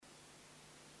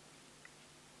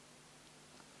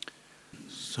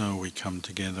So we come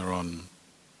together on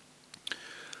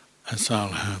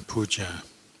Asalha Puja,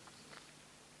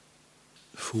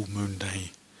 full moon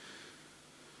day,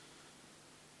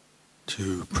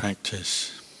 to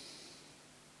practice,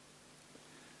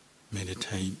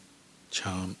 meditate,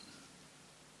 chant,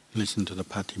 listen to the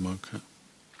Patimokkha.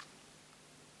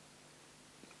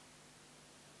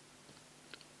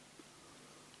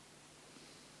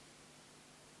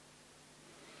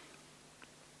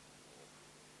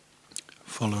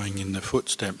 Following in the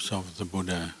footsteps of the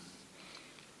Buddha.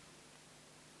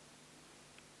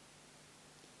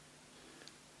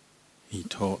 He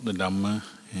taught the Dhamma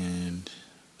and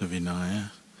the Vinaya,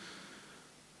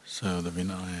 so the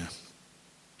Vinaya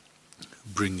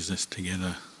brings us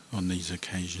together on these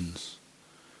occasions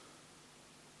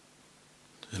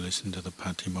to listen to the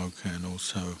Patimokkha and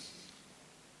also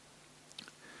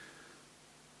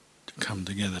to come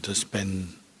together to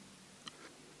spend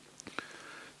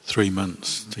 3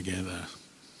 months together,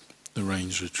 the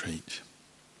rains retreat,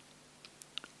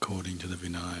 according to the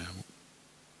Vinaya.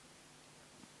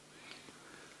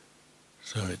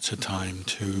 So it's a time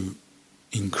to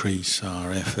increase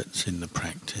our efforts in the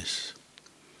practice,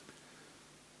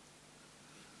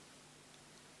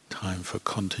 time for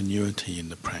continuity in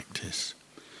the practice,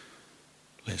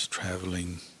 less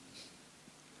travelling,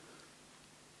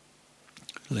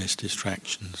 less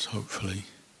distractions, hopefully.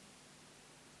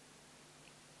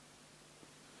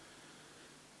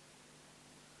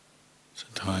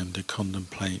 It's a time to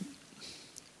contemplate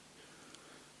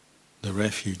the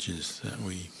refuges that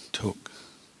we took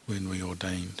when we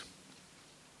ordained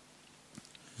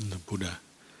in the Buddha,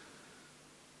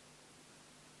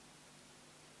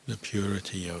 the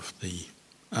purity of the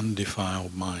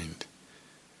undefiled mind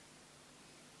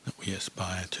that we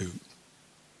aspire to.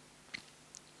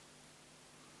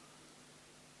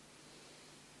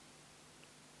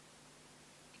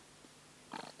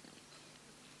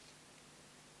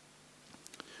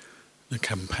 The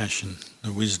compassion,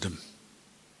 the wisdom.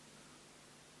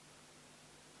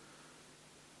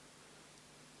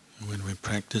 When we're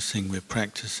practicing,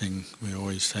 we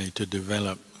always say to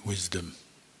develop wisdom.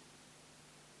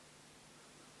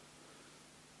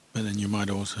 But then you might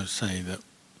also say that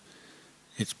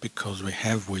it's because we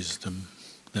have wisdom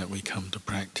that we come to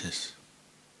practice.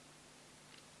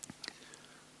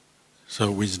 So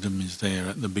wisdom is there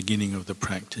at the beginning of the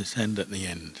practice and at the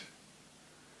end.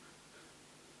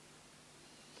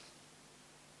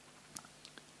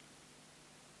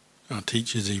 Our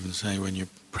teachers even say when you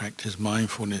practice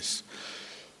mindfulness,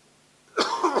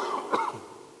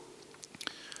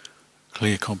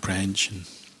 clear comprehension,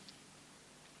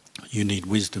 you need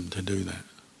wisdom to do that.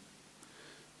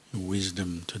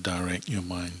 Wisdom to direct your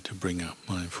mind to bring up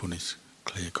mindfulness,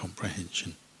 clear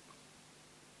comprehension.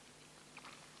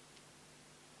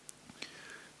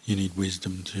 You need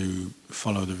wisdom to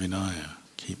follow the Vinaya,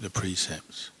 keep the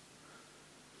precepts.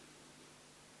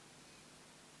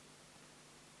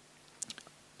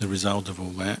 The result of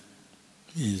all that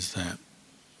is that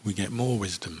we get more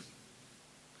wisdom.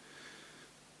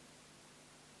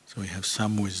 So we have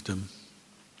some wisdom,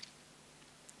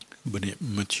 but it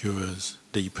matures,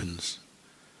 deepens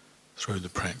through the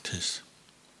practice.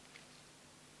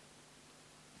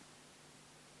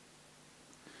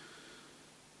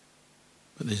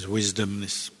 But this wisdom,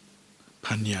 this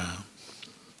panya,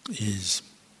 is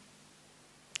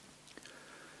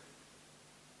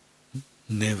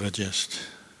never just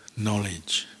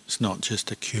knowledge. It's not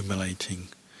just accumulating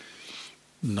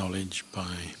knowledge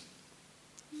by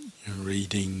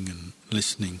reading and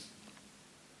listening,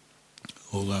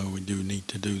 although we do need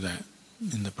to do that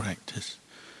in the practice.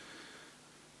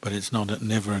 But it's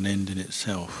never an end in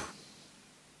itself.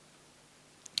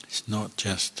 It's not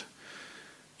just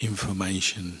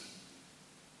information,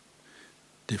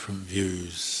 different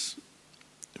views,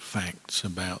 facts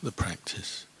about the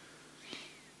practice.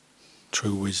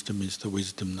 True wisdom is the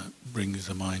wisdom that brings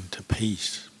the mind to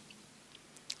peace,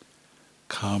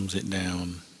 calms it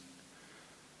down,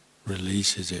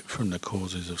 releases it from the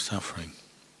causes of suffering.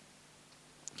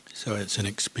 So it's an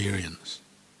experience.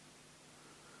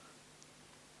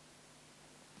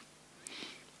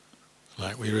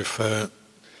 Like we refer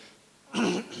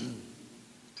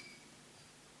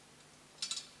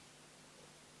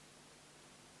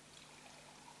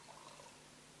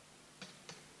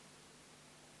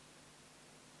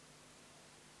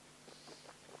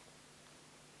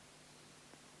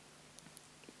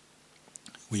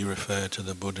we refer to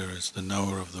the Buddha as the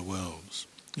knower of the worlds,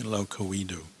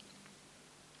 Lokavidu.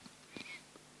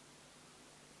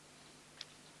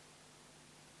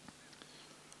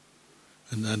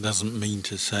 And that doesn't mean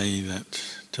to say that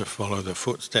to follow the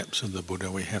footsteps of the Buddha,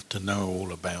 we have to know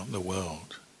all about the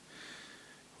world.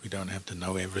 We don't have to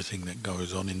know everything that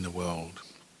goes on in the world.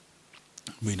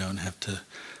 We don't have to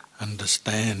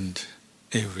understand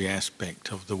every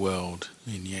aspect of the world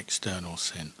in the external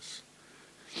sense.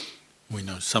 We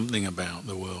know something about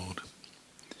the world.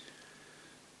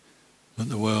 But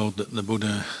the world that the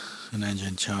Buddha and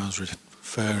Ajahn Chah's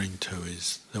referring to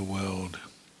is the world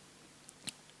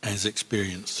as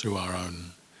experienced through our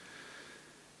own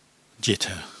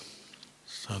citta.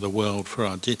 So the world for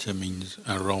our citta means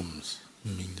aroms,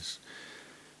 means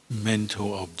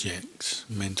mental objects,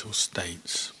 mental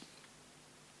states.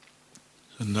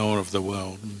 So knower of the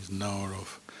world means knower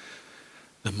of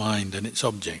the mind and its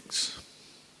objects.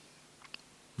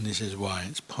 And this is why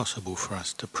it's possible for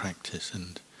us to practice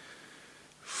and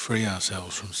free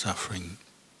ourselves from suffering,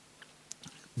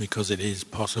 because it is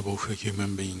possible for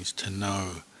human beings to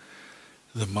know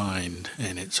the mind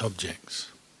and its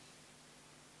objects.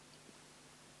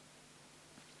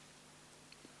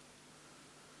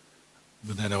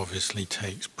 But that obviously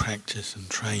takes practice and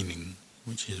training,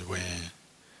 which is where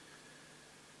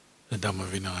the Dhamma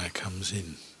Vinaya comes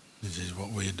in. This is what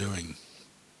we're doing.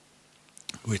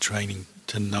 We're training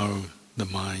to know the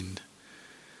mind,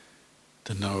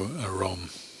 to know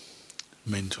arom,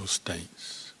 mental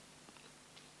states.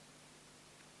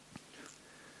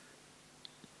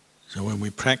 So when we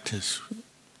practice,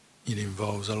 it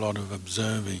involves a lot of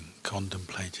observing,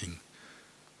 contemplating.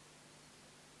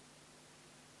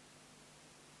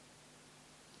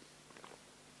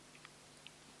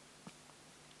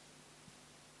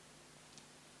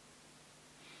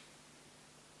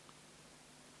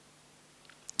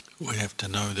 We have to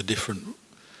know the different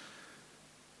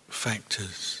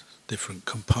factors, different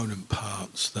component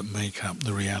parts that make up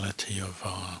the reality of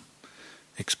our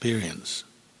experience.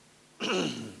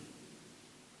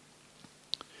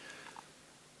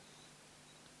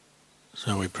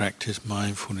 So we practice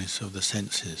mindfulness of the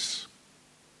senses.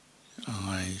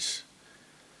 Eyes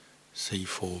see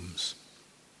forms.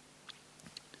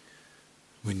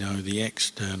 We know the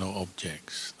external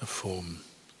objects, the form,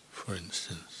 for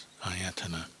instance,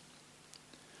 ayatana.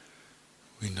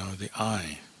 We know the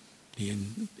eye, the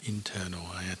internal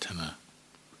ayatana.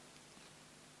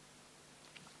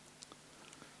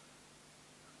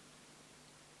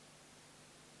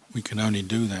 We can only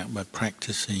do that by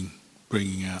practicing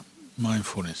bringing up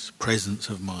mindfulness, presence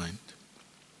of mind.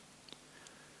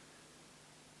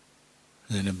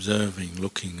 And then observing,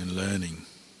 looking and learning.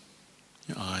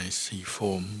 Your eyes see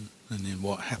form, and then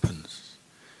what happens?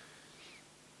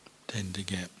 Tend to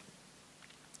get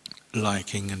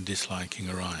liking and disliking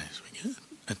arise. We get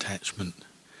attachment,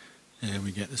 and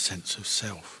we get the sense of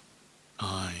self.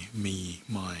 I, me,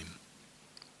 mine.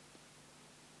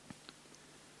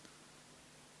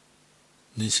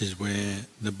 This is where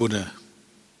the Buddha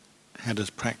had us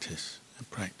practice. A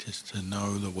practice to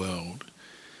know the world,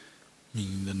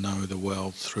 meaning to know the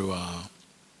world through our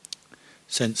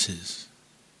senses.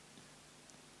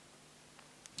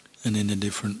 And in the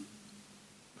different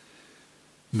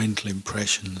mental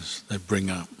impressions they bring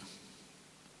up,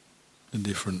 the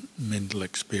different mental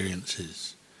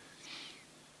experiences,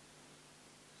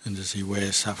 and to see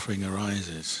where suffering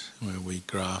arises, where we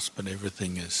grasp at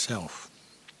everything as self.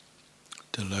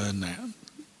 To learn that,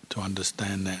 to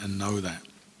understand that and know that.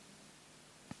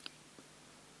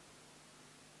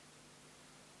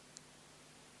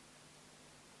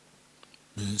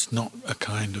 And it's not a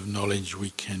kind of knowledge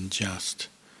we can just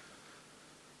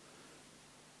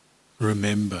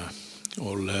remember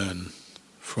or learn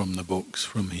from the books,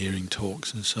 from hearing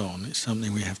talks and so on. It's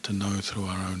something we have to know through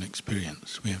our own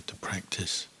experience. We have to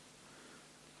practice.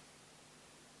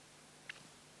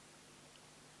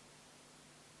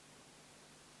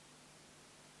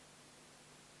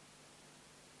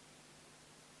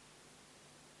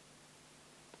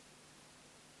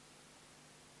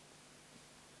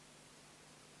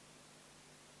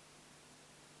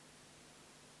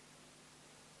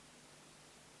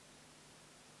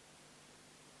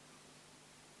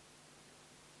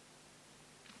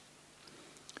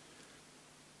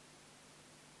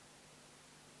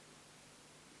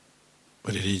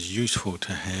 But it is useful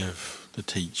to have the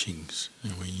teachings,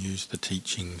 and we use the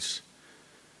teachings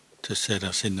to set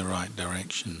us in the right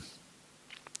direction.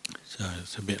 So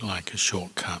it's a bit like a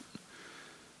shortcut.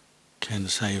 Can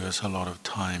save us a lot of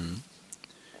time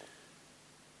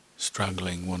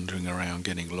struggling, wandering around,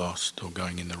 getting lost or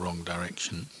going in the wrong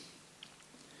direction.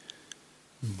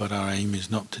 But our aim is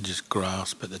not to just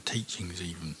grasp at the teachings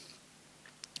even.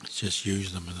 It's just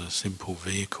use them as a simple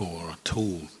vehicle or a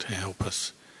tool to help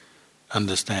us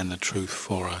understand the truth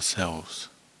for ourselves.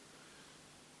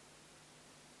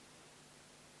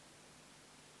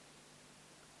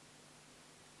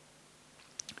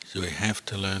 So we have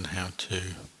to learn how to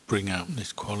bring up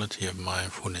this quality of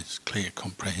mindfulness, clear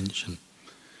comprehension,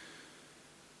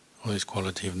 or this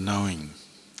quality of knowing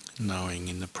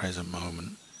in the present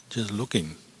moment, just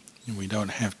looking. We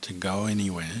don't have to go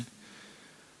anywhere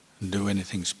and do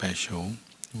anything special.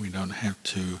 We don't have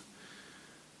to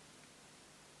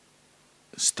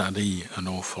study an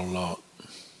awful lot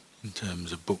in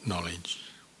terms of book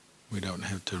knowledge. We don't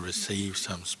have to receive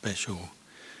some special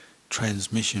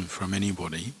transmission from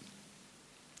anybody.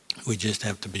 We just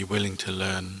have to be willing to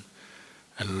learn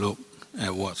and look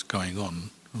at what's going on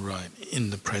right in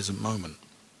the present moment,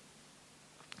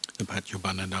 the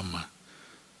Paccuppanna Dhamma,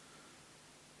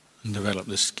 and develop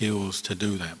the skills to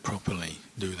do that properly,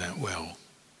 do that well.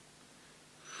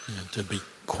 To be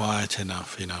quiet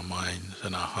enough in our minds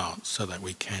and our hearts so that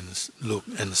we can look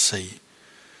and see,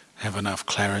 have enough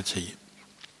clarity.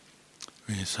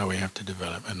 So we have to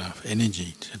develop enough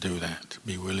energy to do that, to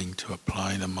be willing to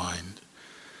apply the mind,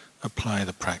 apply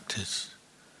the practice,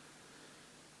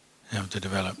 have to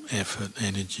develop effort,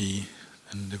 energy,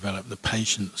 and develop the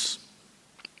patience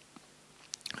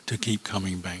to keep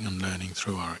coming back and learning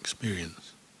through our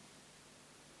experience.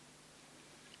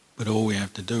 But all we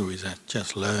have to do is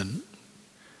just learn,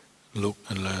 look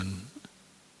and learn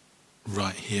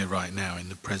right here, right now, in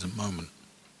the present moment.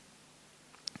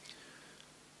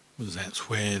 Because that's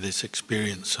where this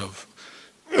experience of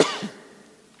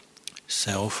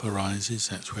self arises,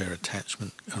 that's where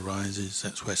attachment arises,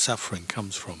 that's where suffering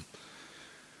comes from.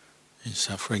 And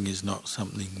suffering is not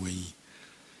something we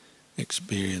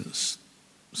experience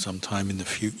sometime in the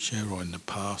future or in the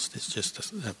past. It's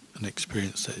just an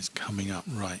experience that is coming up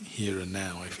right here and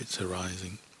now if it's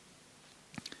arising.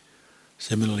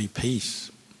 Similarly, peace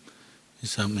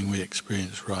is something we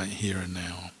experience right here and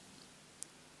now.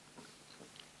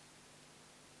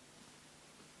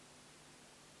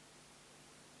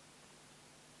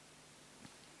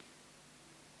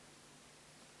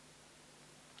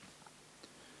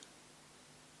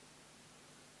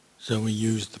 So we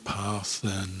use the path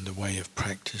and the way of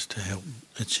practice to help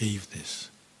achieve this.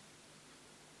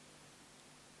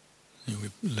 And we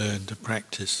learn to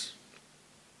practice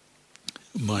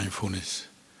mindfulness.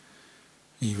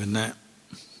 Even that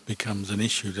becomes an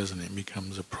issue, doesn't it? It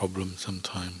becomes a problem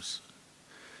sometimes.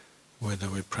 Whether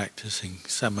we're practicing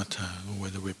samatha or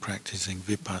whether we're practicing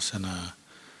vipassana,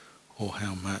 or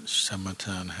how much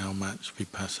samatha and how much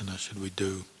vipassana should we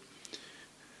do.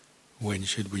 When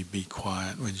should we be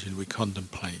quiet? When should we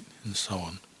contemplate? And so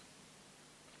on.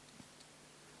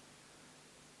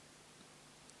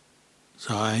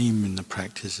 So our aim in the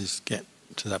practice is to get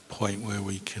to that point where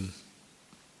we can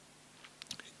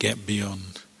get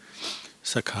beyond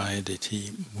Sakkaya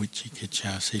Ditthi,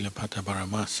 Vicikicca, Silabbata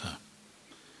Paramasa,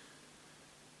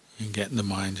 and get the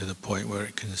mind to the point where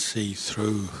it can see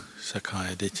through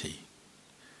Sakkaya Ditthi,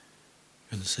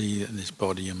 can see that this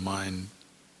body and mind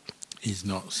is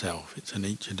not self, it's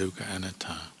anicca, dukkha,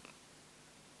 anatta.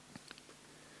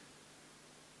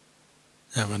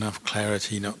 Have enough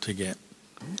clarity not to get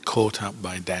caught up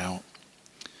by doubt,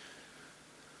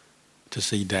 to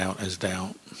see doubt as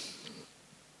doubt,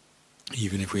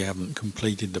 even if we haven't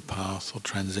completed the path or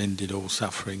transcended all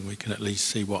suffering, we can at least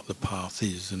see what the path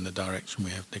is and the direction we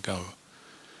have to go,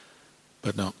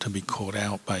 but not to be caught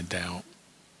out by doubt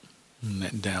and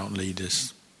let doubt lead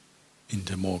us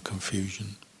into more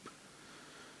confusion.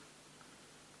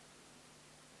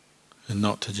 And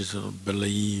not to just sort of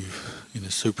believe in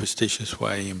a superstitious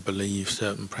way and believe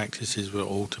certain practices will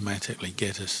automatically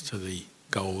get us to the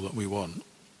goal that we want.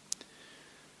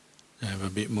 To have a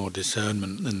bit more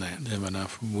discernment than that, to have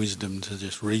enough wisdom to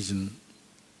just reason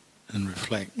and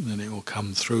reflect, and it will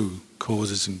come through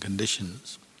causes and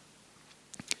conditions.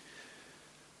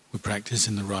 We practice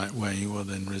in the right way, well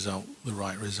then the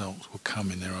right results will come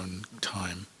in their own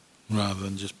time, rather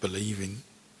than just believing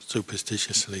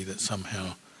superstitiously that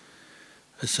somehow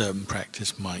a certain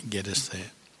practice might get us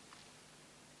there.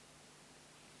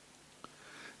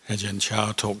 Ajahn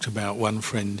Chah talked about one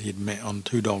friend he'd met on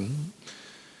Tudong,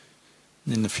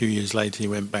 and then a few years later he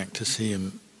went back to see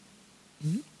him,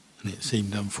 and it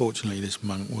seemed unfortunately this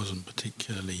monk wasn't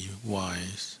particularly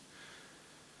wise.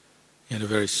 He had a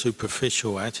very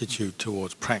superficial attitude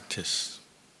towards practice.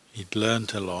 He'd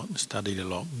learnt a lot, studied a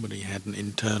lot, but he hadn't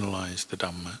internalized the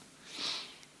Dhamma.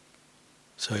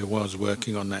 So he was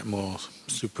working on that more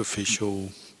superficial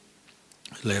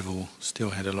level, still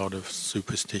had a lot of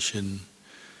superstition,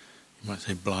 you might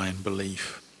say blind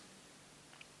belief.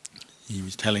 He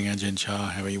was telling Ajahn Chah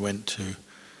how he went to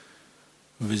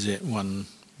visit one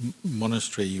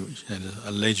monastery which had a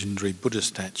legendary Buddha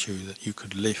statue that you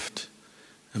could lift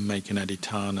and make an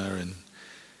adhitthana and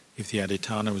if the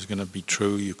adhitthana was going to be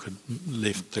true, you could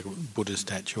lift the Buddha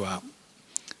statue up.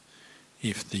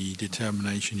 If the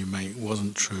determination you make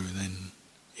wasn't true, then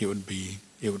it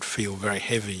would feel very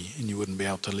heavy, and you wouldn't be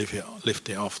able to lift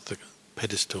it off the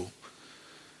pedestal.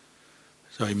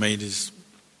 So he made his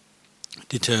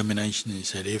determination. He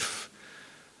said, if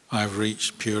I've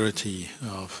reached purity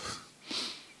of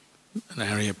an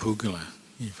Arya Pugala,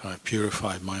 if I've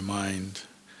purified my mind,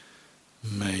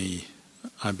 may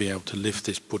I be able to lift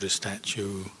this Buddha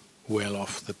statue well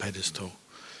off the pedestal.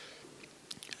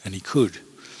 And he could.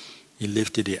 He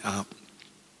lifted it up,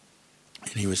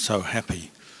 and he was so happy.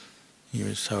 He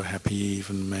was so happy he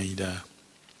even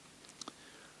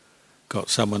got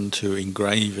someone to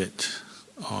engrave it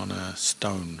on a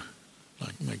stone,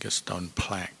 like make a stone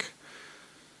plaque.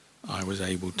 I was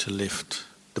able to lift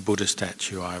the Buddha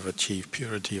statue. I've achieved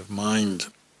purity of mind.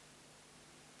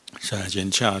 So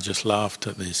Ajahn Chah just laughed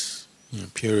at this.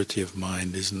 Purity of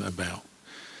mind isn't about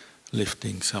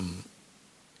lifting some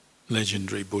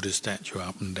legendary Buddha statue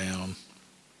up and down.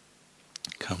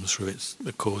 It comes through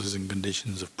the causes and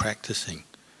conditions of practicing.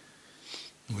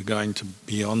 And we're going to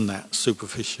beyond that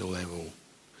superficial level,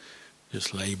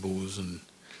 just labels and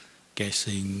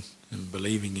guessing and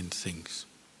believing in things.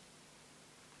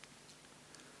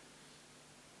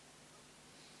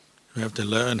 We have to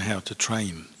learn how to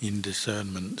train in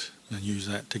discernment and use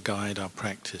that to guide our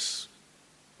practice.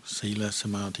 Sila,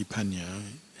 Samadhi, Panya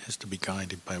has to be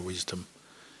guided by wisdom.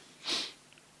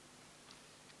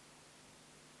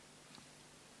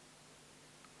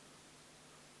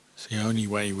 It's the only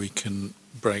way we can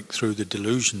break through the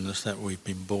delusions that we've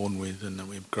been born with and that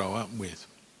we grow up with.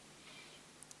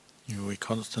 We're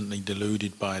constantly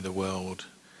deluded by the world,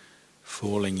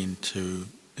 falling into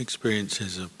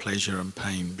experiences of pleasure and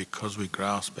pain because we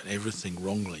grasp at everything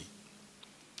wrongly.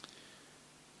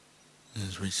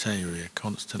 As we say, we are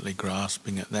constantly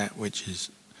grasping at that which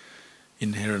is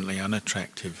inherently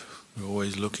unattractive. We're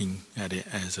always looking at it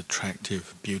as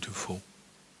attractive, beautiful,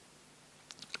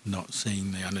 not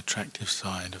seeing the unattractive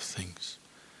side of things.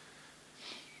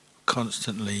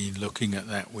 Constantly looking at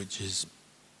that which is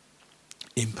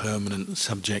impermanent,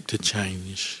 subject to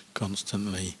change,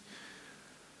 constantly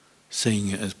seeing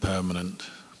it as permanent,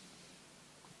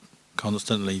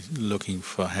 constantly looking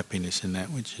for happiness in that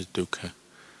which is dukkha,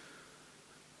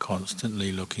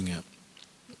 constantly looking at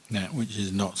that which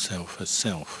is not self as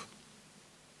self.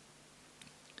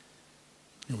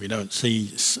 We don't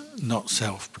see not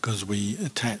self because we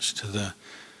attach to the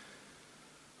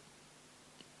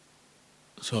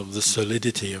sort of the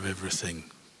solidity of everything.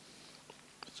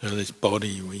 So this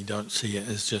body, we don't see it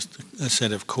as just a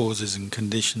set of causes and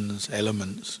conditions,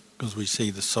 elements, because we see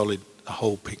the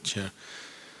whole picture,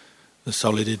 the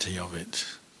solidity of it.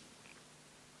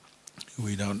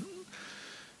 We don't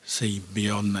see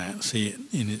beyond that, see it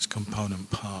in its component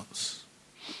parts.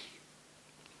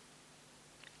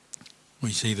 We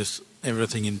see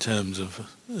everything in terms of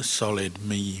a solid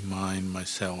me, mine,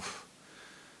 myself.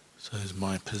 So there's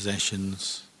my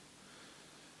possessions,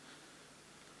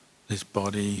 this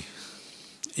body,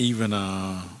 even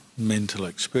our mental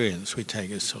experience we take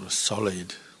as sort of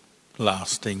solid,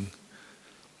 lasting,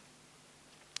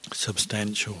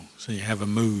 substantial. So you have a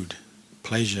mood,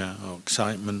 pleasure or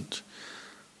excitement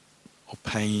or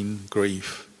pain,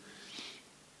 grief,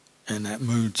 and that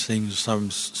mood seems so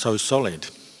solid,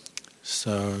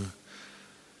 so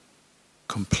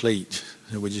complete,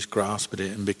 that we just grasp at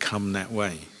it and become that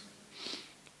way.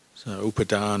 So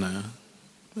upadana,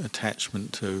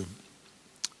 attachment to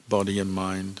body and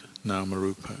mind, nama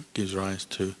rupa, gives rise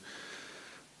to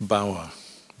bhava,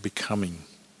 becoming.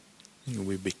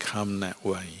 We become that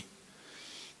way.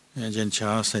 Ajahn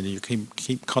Chah said you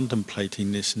keep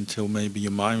contemplating this until maybe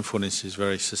your mindfulness is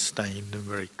very sustained and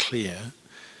very clear.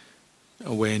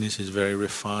 Awareness is very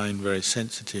refined, very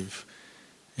sensitive.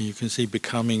 And you can see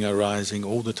becoming arising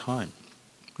all the time,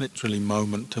 literally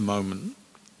moment to moment,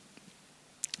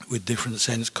 with different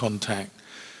sense contact,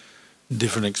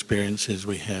 different experiences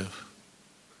we have,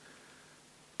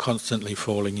 constantly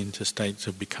falling into states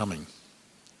of becoming.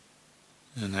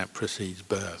 And that precedes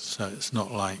birth. So it's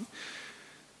not like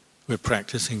we're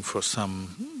practicing for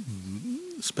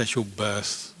some special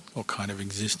birth or kind of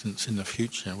existence in the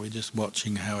future. We're just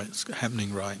watching how it's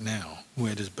happening right now.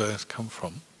 Where does birth come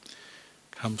from?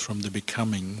 It comes from the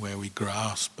becoming, where we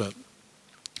grasp at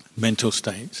mental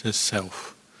states as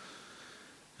self.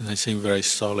 And they seem very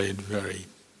solid, very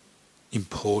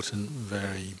important,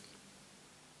 very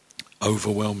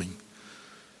overwhelming.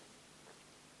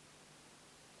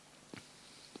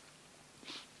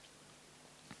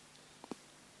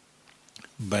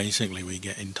 Basically, we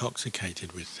get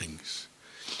intoxicated with things.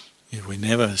 If we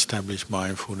never establish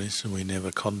mindfulness and we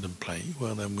never contemplate,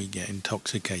 well then we get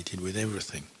intoxicated with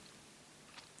everything.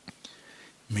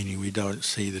 Meaning we don't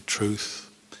see the truth.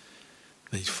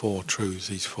 These four truths,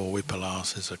 these four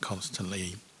vipalasas are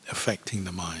constantly affecting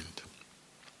the mind.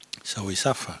 So we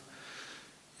suffer.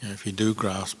 If you do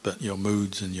grasp but your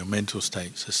moods and your mental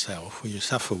states as self, well you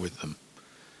suffer with them.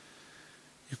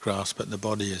 You grasp at the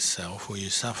body as self, well you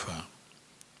suffer.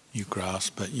 You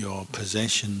grasp at your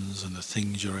possessions and the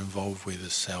things you're involved with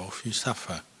as self, you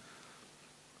suffer.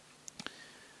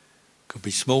 Could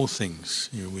be small things.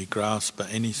 We grasp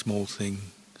at any small thing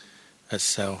as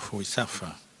self, we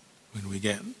suffer. When we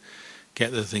get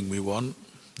the thing we want,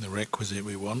 the requisite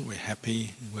we want, we're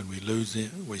happy. When we lose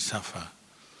it, we suffer.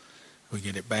 We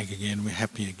get it back again, we're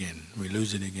happy again. We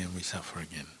lose it again, we suffer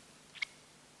again.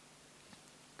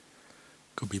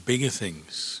 Could be bigger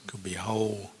things. Could be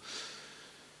a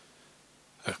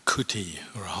kuti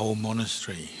or a whole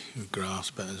monastery. You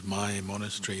grasp it as my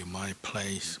monastery, my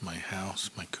place, my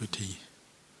house, my kuti.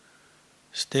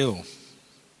 Still,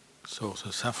 source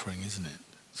of suffering, isn't it?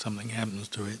 Something happens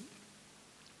to it,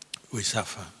 we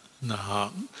suffer. And the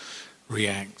heart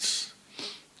reacts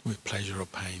with pleasure or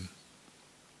pain.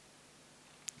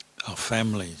 Our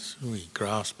families, we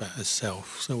grasp it as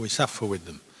self, so we suffer with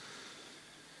them.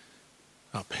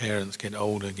 Our parents get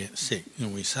older, get sick,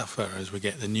 and we suffer as we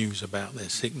get the news about their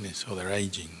sickness or their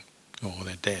aging or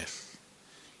their death.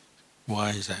 Why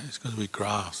is that? It's because we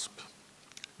grasp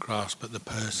at the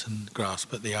person,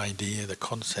 grasp at the idea, the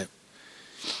concept,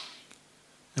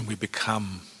 and we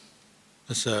become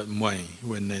a certain way.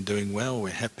 When they're doing well,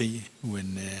 we're happy.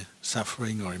 When they're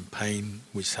suffering or in pain,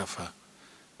 we suffer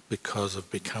because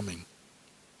of becoming.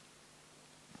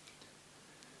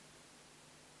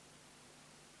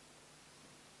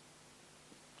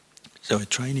 So we're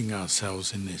training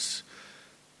ourselves in this,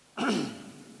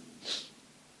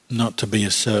 not to be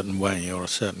a certain way or a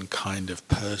certain kind of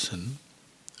person,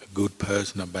 a good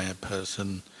person, a bad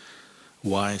person,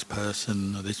 wise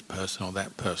person, or this person or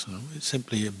that person. It's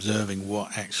simply observing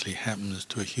what actually happens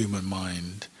to a human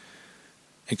mind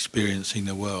experiencing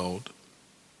the world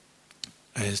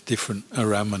as different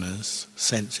aramanas,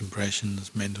 sense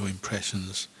impressions, mental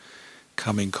impressions,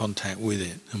 come in contact with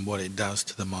it and what it does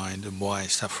to the mind and why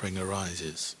suffering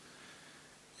arises.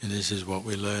 And this is what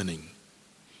we're learning.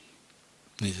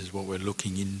 This is what we're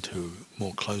looking into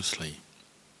more closely.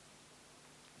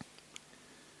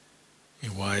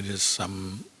 And why does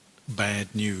some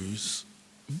bad news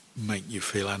make you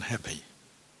feel unhappy?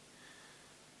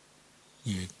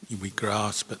 We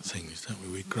grasp at things, don't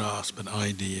we? We grasp at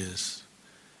ideas,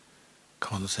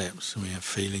 concepts, and we have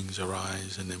feelings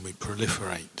arise, and then we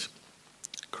proliferate.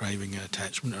 Craving and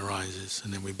attachment arises,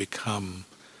 and then we become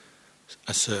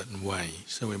a certain way.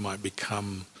 So we might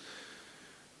become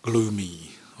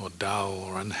gloomy or dull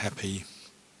or unhappy,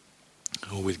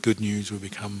 or with good news we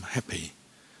become happy.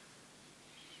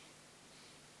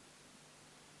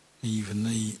 Even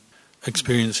the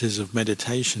experiences of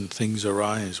meditation, things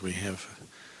arise. We have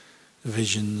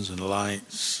visions and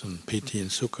lights and piti and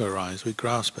sukha arise. We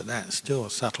grasp at that, still a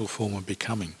subtle form of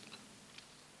becoming.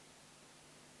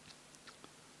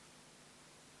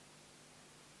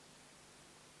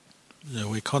 So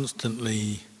we're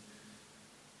constantly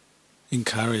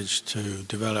encouraged to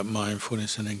develop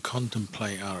mindfulness and then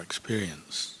contemplate our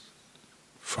experience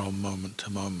from moment to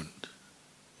moment,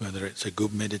 whether it's a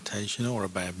good meditation or a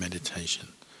bad meditation,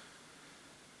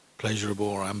 pleasurable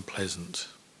or unpleasant,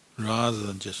 rather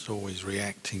than just always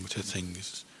reacting to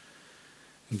things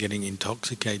and getting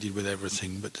intoxicated with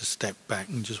everything, but to step back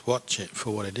and just watch it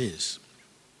for what it is.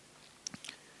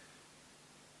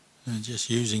 And just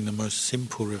using the most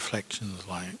simple reflections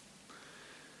like,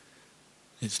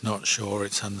 it's not sure,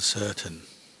 it's uncertain,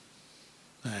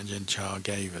 that Ajahn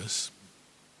gave us.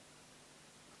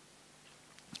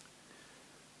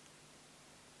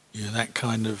 That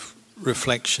kind of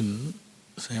reflection,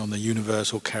 say on the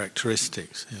universal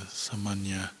characteristics,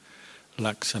 samanya,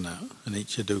 laksana,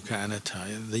 anicca, dukkha,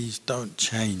 anatta, these don't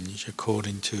change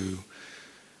according to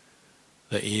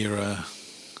the era,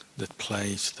 the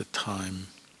place, the time.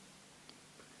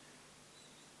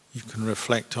 You can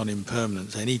reflect on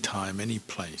impermanence any time, any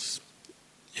place.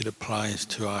 It applies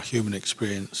to our human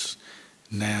experience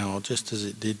now just as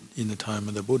it did in the time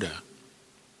of the Buddha.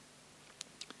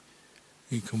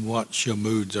 You can watch your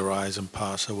moods arise and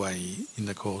pass away in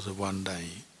the course of one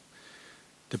day,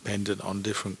 dependent on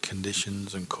different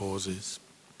conditions and causes.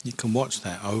 You can watch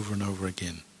that over and over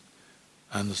again.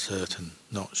 Uncertain,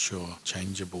 not sure,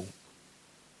 changeable.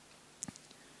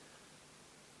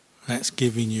 That's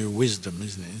giving you wisdom,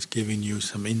 isn't it? It's giving you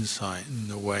some insight in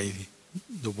the way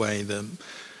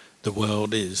the the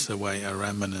world is, the way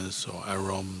aramanas or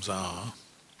aroms are.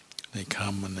 They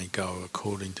come and they go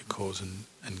according to cause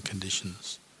and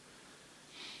conditions.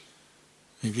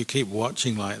 If you keep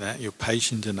watching like that, you're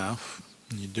patient enough,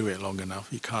 and you do it long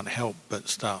enough, you can't help but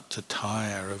start to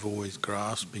tire of always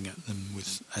grasping at them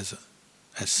as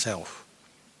self.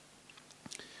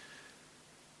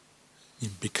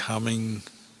 You're becoming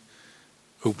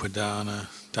upadana,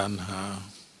 tanha,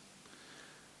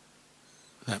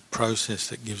 that process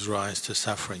that gives rise to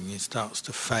suffering. It starts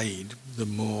to fade the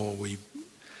more we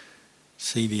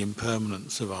see the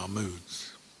impermanence of our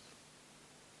moods.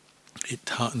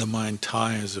 The mind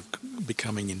tires of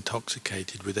becoming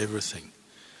intoxicated with everything.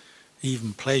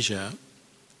 Even pleasure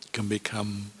can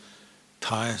become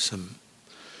tiresome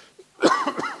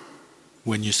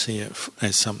when you see it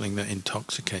as something that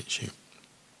intoxicates you.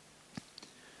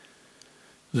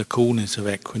 The coolness of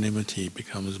equanimity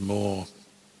becomes more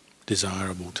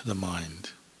desirable to the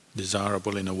mind,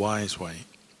 desirable in a wise way.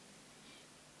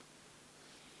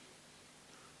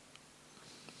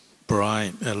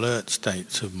 Bright, alert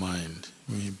states of mind,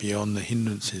 beyond the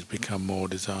hindrances, become more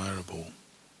desirable.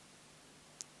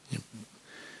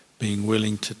 Being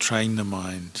willing to train the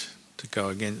mind to go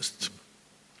against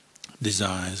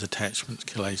desires, attachments,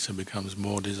 kilesa becomes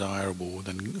more desirable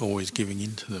than always giving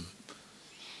in to them.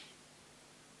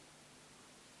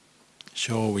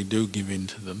 Sure, we do give in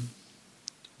to them,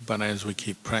 but as we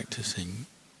keep practicing,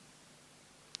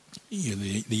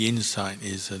 the insight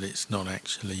is that it's not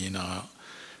actually in our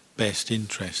best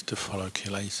interest to follow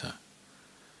kilesa.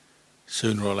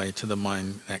 Sooner or later the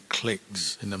mind, that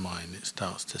clicks in the mind, it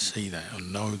starts to see that or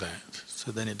know that,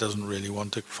 so then it doesn't really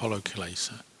want to follow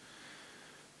kilesa.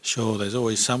 Sure, there's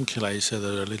always some kilesa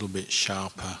that are a little bit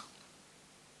sharper,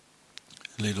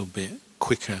 a little bit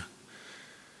quicker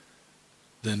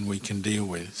than we can deal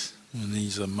with. And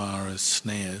these are Mara's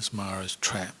snares, Mara's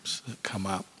traps that come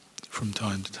up from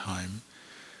time to time.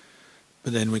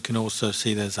 But then we can also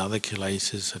see there's other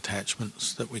kilesas,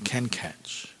 attachments that we can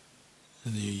catch.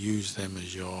 And you use them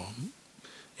as your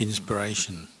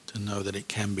inspiration to know that it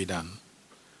can be done.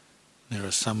 There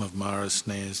are some of Mara's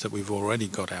snares that we've already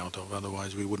got out of,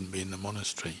 otherwise we wouldn't be in the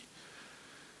monastery.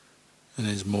 And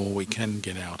there's more we can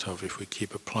get out of if we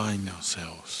keep applying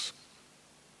ourselves.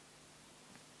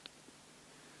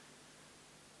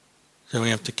 So we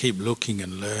have to keep looking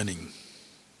and learning,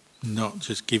 not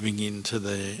just giving in to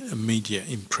the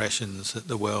immediate impressions that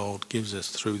the world gives us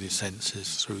through the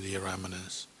senses, through the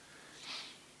aramanas.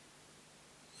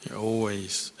 You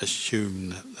always assume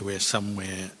that we're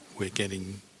somewhere, we're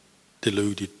getting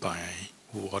deluded by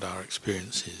what our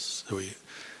experience is. So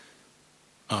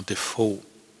our default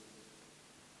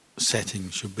setting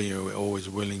should be we're always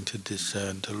willing to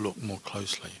discern, to look more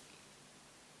closely.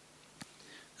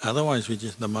 Otherwise,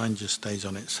 the mind just stays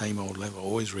on its same old level,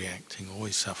 always reacting,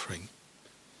 always suffering.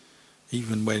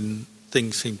 Even when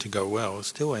things seem to go well, we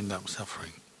still end up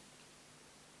suffering.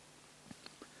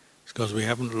 It's because we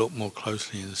haven't looked more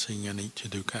closely and seen anicca,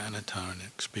 dukkha, anatta in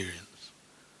experience.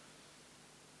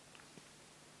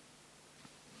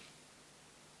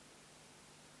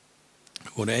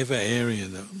 Whatever area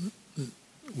that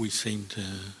we seem to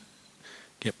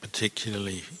get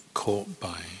particularly caught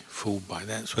by, fooled by,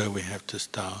 that's where we have to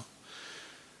start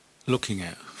looking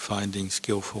at, finding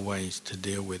skillful ways to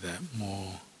deal with that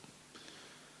more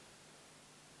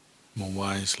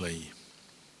wisely.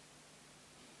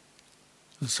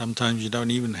 And sometimes you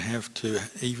don't even have to,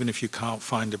 even if you can't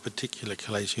find a particular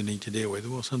kilesa you need to deal with,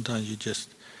 well, sometimes you just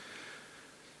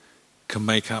can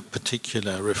make up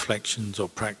particular reflections or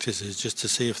practices just to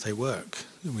see if they work.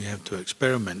 We have to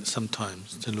experiment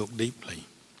sometimes to look deeply.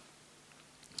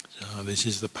 So this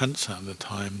is the pansa, the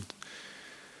time,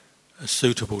 a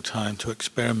suitable time to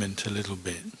experiment a little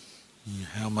bit.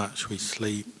 How much we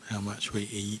sleep, how much we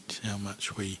eat, how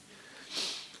much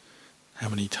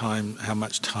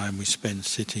time we spend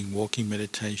sitting, walking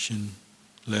meditation,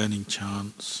 learning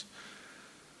chants,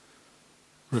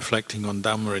 reflecting on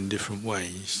Dhamma in different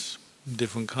ways,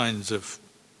 different kinds of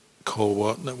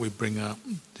core that we bring up,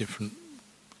 different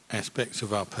aspects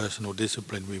of our personal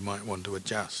discipline we might want to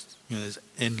adjust. There's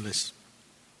endless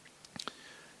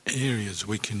areas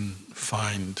we can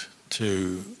find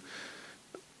to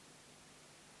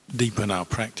deepen our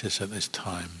practice at this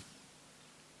time.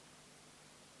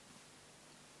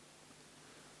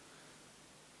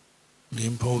 The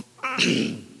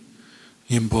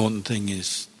important thing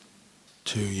is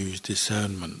to use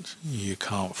discernment. You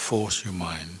can't force your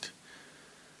mind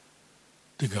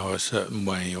to go a certain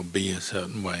way or be a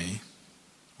certain way.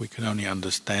 We can only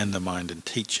understand the mind and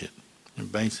teach it.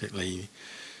 And basically,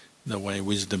 the way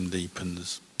wisdom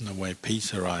deepens And the way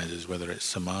peace arises, whether it's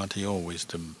samadhi or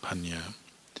wisdom, panya,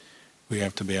 we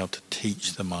have to be able to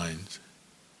teach the mind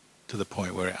to the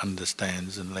point where it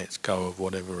understands and lets go of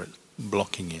whatever it's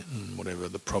blocking it and whatever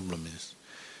the problem is.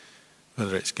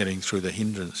 Whether it's getting through the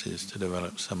hindrances to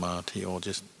develop samadhi or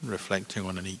just reflecting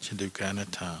on anicca dukkha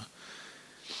anatta,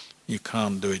 you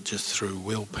can't do it just through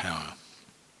willpower.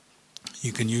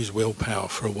 You can use willpower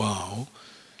for a while,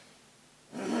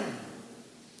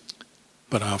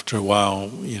 but after a while,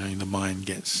 the mind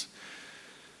it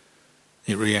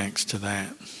reacts to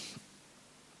that.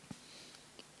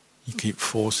 You keep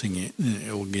forcing it, and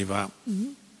it will give up.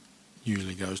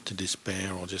 Usually goes to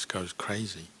despair or just goes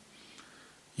crazy.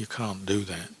 You can't do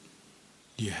that.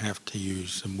 You have to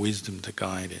use some wisdom to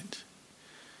guide it.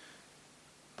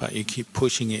 But you keep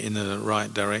pushing it in the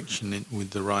right direction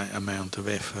with the right amount of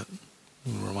effort,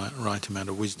 right amount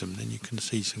of wisdom, then you can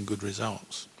see some good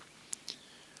results.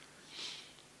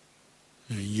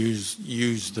 Use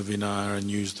the Vinaya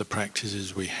and use the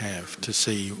practices we have to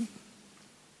see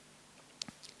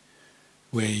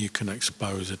where you can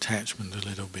expose attachment a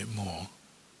little bit more.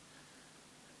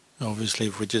 Obviously,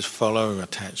 if we just follow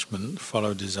attachment,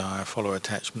 follow desire, follow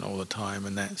attachment all the time,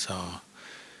 and that's our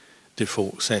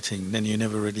default setting, then you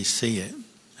never really see it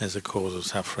as a cause of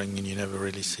suffering, and you never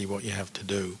really see what you have to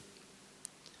do.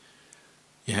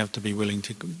 You have to be willing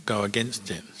to go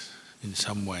against it in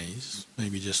some ways,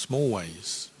 maybe just small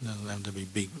ways. It doesn't have to be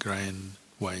big, grand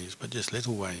ways, but just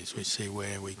little ways. We see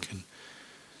where we can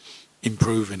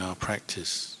improve in our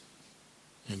practice.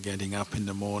 Getting up in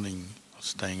the morning, or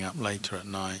staying up later at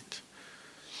night,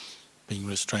 being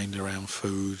restrained around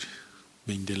food,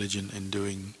 being diligent in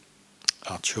doing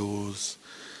our chores,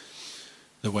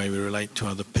 the way we relate to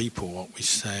other people, what we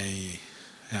say,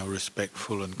 how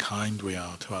respectful and kind we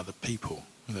are to other people,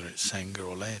 whether it's sangha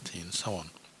or laity and so on.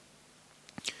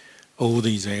 All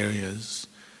these areas,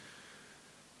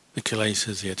 the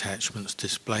kilesas, the attachments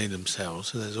display themselves,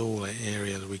 so there's all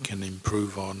areas we can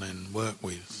improve on and work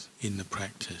with in the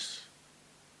practice.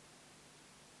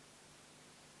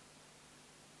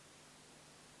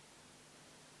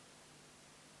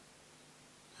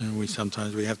 And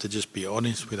sometimes we have to just be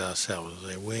honest with ourselves.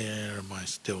 Say, where am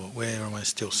I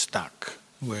still stuck?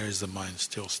 Where is the mind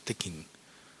still sticking?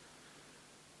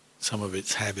 Some of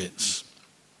its habits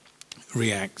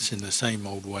reacts in the same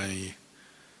old way.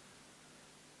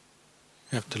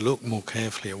 You have to look more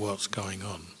carefully at what's going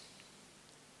on.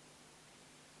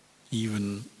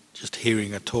 Even just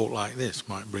hearing a talk like this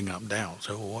might bring up doubt.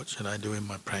 So, what should I do in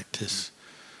my practice?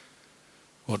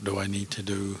 What do I need to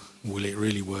do? Will it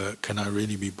really work? Can I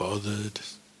really be bothered?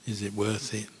 Is it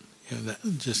worth it?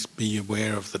 Just be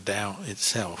aware of the doubt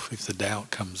itself. If the doubt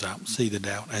comes up, see the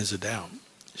doubt as a doubt.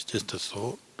 It's just a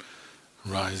thought,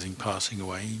 rising, passing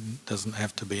away. It doesn't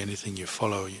have to be anything you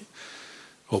follow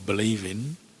or believe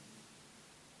in.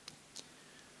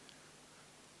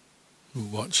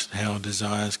 Watch how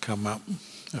desires come up,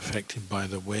 affected by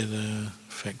the weather,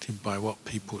 affected by what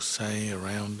people say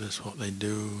around us, what they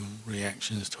do,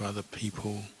 reactions to other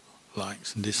people,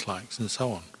 likes and dislikes and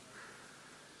so on.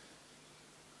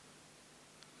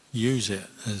 Use it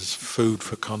as food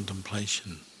for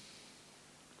contemplation.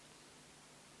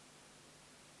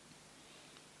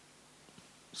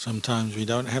 Sometimes we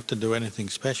don't have to do anything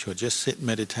special, just sit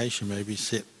meditation, maybe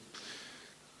sit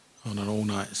on an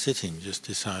all-night sitting, just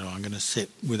decide, I'm going to sit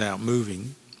without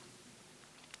moving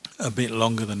a bit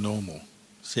longer than normal.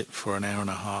 Sit for an hour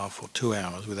and a half or 2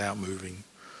 hours without moving.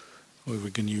 Or we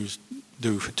can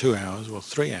do for 2 hours or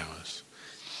 3 hours.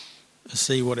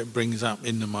 See what it brings up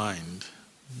in the mind,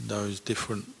 those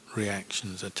different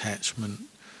reactions, attachment,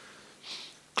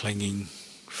 clinging,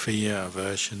 fear,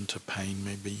 aversion to pain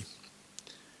maybe.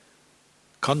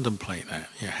 Contemplate that.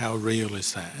 How real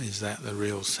is that? Is that the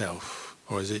real self?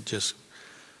 Or is it just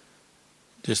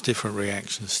different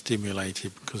reactions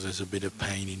stimulated because there's a bit of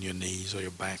pain in your knees or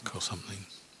your back or something?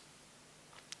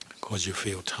 Because you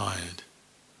feel tired.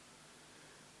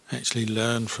 Actually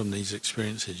learn from these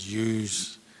experiences.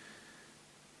 Use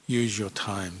your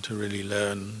time to really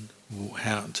learn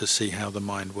how to see how the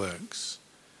mind works.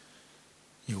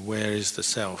 Where is the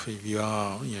self? If you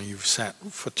are, you've sat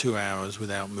for 2 hours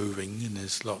without moving and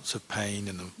there's lots of pain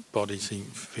and the body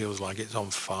feels like it's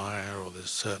on fire or there's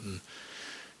certain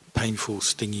painful,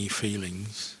 stingy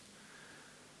feelings,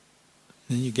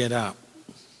 then you get up.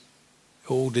 It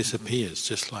all disappears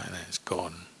just like that. It's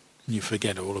gone. And you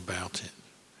forget all about it.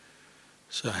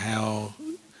 So how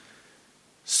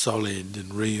solid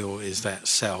and real is that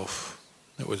self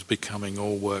that was becoming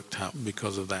all worked up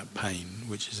because of that pain,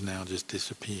 which has now just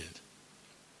disappeared?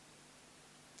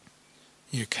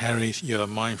 You carry your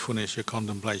mindfulness, your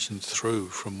contemplation through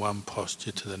from one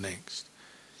posture to the next,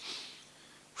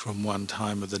 from one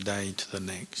time of the day to the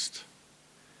next.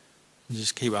 And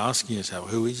just keep asking yourself,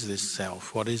 who is this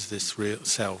self? What is this real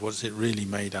self? What's it really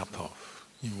made up of?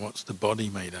 What's the body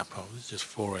made up of? It's just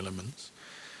 4 elements.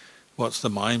 What's the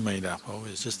mind made up of?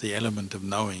 It's just the element of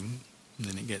knowing, and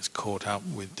then it gets caught up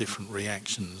with different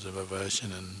reactions of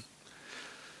aversion and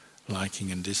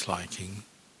liking and disliking.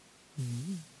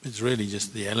 It's really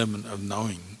just the element of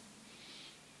knowing.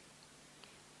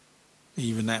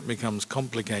 Even that becomes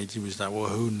complicated with that, well,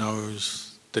 who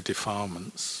knows the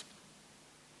defilements?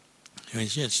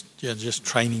 It's you're just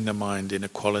training the mind in a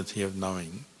quality of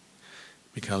knowing.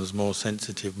 It becomes more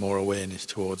sensitive, more awareness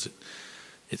towards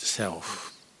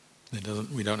itself.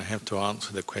 We don't have to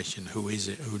answer the question, who is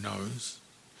it, who knows?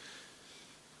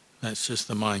 That's just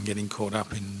the mind getting caught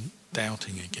up in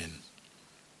doubting again.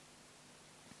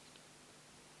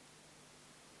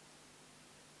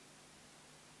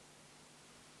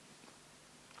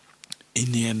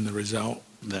 In the end, the result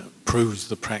that proves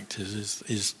the practice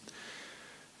is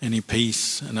any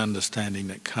peace and understanding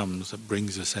that comes, that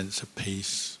brings a sense of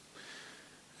peace.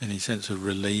 Any sense of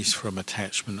release from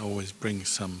attachment always brings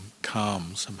some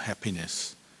calm, some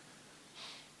happiness.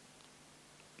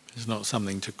 It's not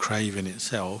something to crave in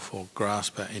itself or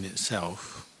grasp at in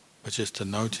itself, but just to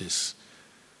notice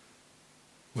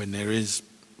when there is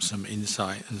some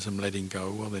insight and some letting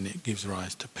go, well, then it gives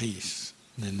rise to peace.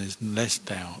 And then there's less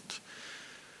doubt,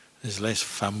 there's less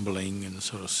fumbling and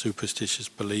sort of superstitious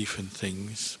belief in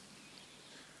things.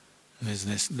 And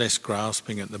there's less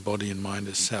grasping at the body and mind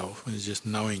as self, and it's just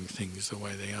knowing things the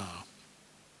way they are.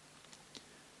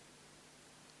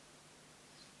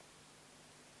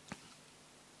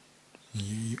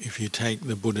 If you take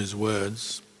the Buddha's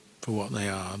words for what they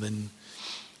are, then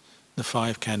the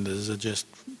 5 khandhas are just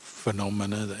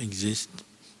phenomena that exist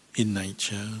in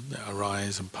nature, that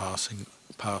arise and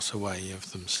pass away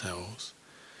of themselves.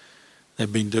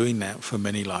 They've been doing that for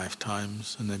many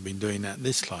lifetimes, and they've been doing that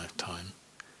this lifetime.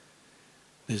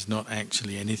 There's not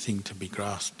actually anything to be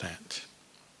grasped at.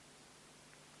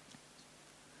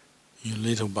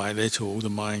 Little by little, the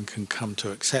mind can come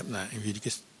to accept that. If you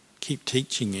just keep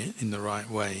teaching it in the right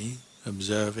way,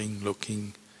 observing,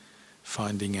 looking,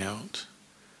 finding out,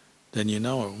 then you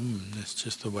know, that's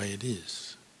just the way it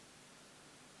is.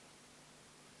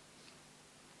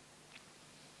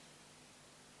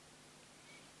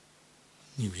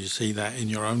 If you see that in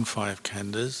your own 5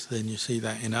 khandhas, then you see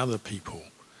that in other people.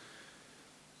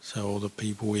 So all the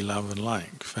people we love and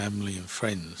like, family and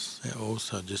friends, they're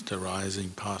also just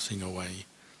arising, passing away.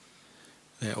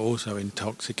 They're also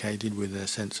intoxicated with their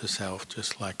sense of self,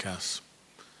 just like us.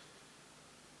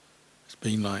 It's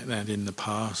been like that in the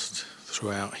past,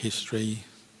 throughout history.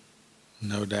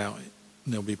 No doubt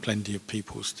there'll be plenty of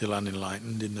people still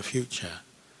unenlightened in the future.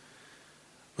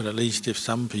 But at least if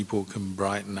some people can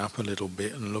brighten up a little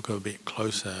bit and look a bit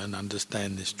closer and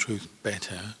understand this truth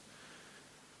better,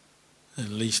 at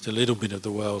least a little bit of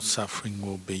the world's suffering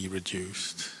will be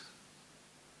reduced.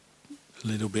 A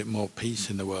little bit more peace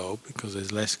in the world because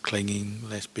there's less clinging,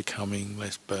 less becoming,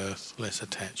 less birth, less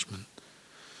attachment.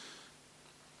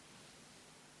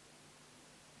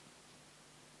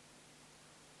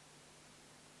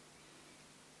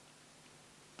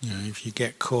 If you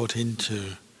get caught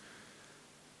into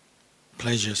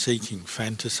pleasure-seeking,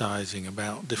 fantasizing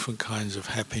about different kinds of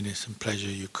happiness and pleasure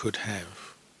you could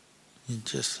have, you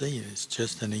just see it. It's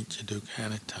just anicca dukkha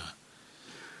anatta.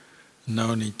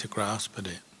 No need to grasp at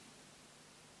it.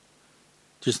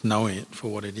 Just know it for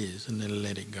what it is and then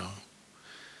let it go.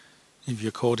 If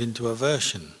you're caught into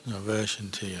aversion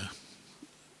to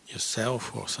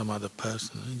yourself or some other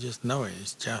person, you just know it.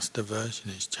 It's just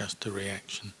aversion, it's just a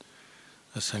reaction.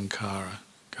 A sankhara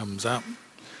comes up,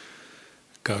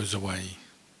 goes away.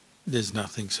 There's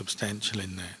nothing substantial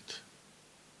in that.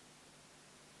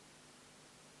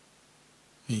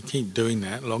 You keep doing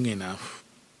that long enough,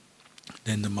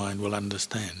 then the mind will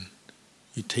understand.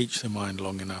 You teach the mind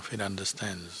long enough, it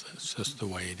understands. That's just the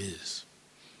way it is.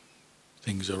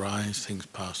 Things arise, things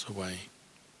pass away.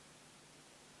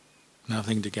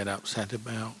 Nothing to get upset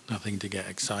about, nothing to get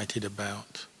excited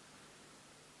about.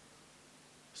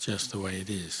 It's just the way it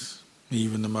is.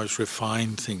 Even the most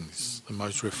refined things, the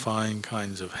most refined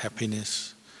kinds of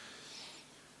happiness,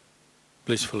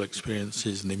 blissful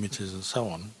experiences, nimittas and so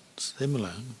on,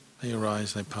 similar. They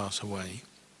arise, they pass away.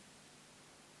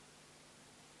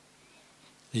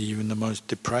 Even the most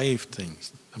depraved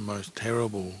things, the most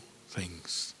terrible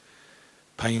things,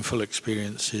 painful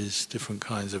experiences, different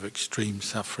kinds of extreme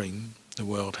suffering the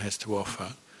world has to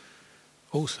offer,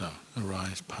 also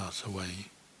arise, pass away.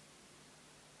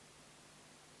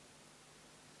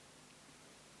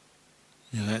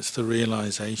 That's the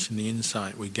realization, the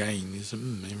insight we gain is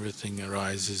everything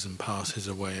arises and passes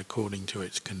away according to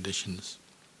its conditions.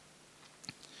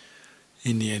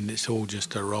 In the end, it's all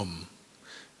just a rom.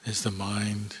 There's the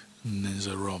mind and there's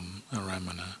a rom, a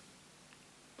ramana.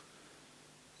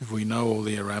 If we know all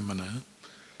the aramana,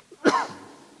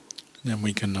 then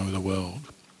we can know the world.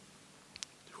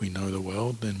 If we know the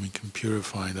world, then we can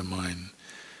purify the mind,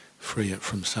 free it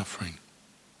from suffering.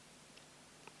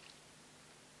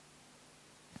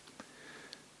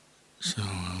 So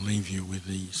I'll leave you with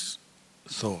these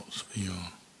thoughts for your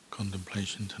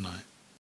contemplation tonight.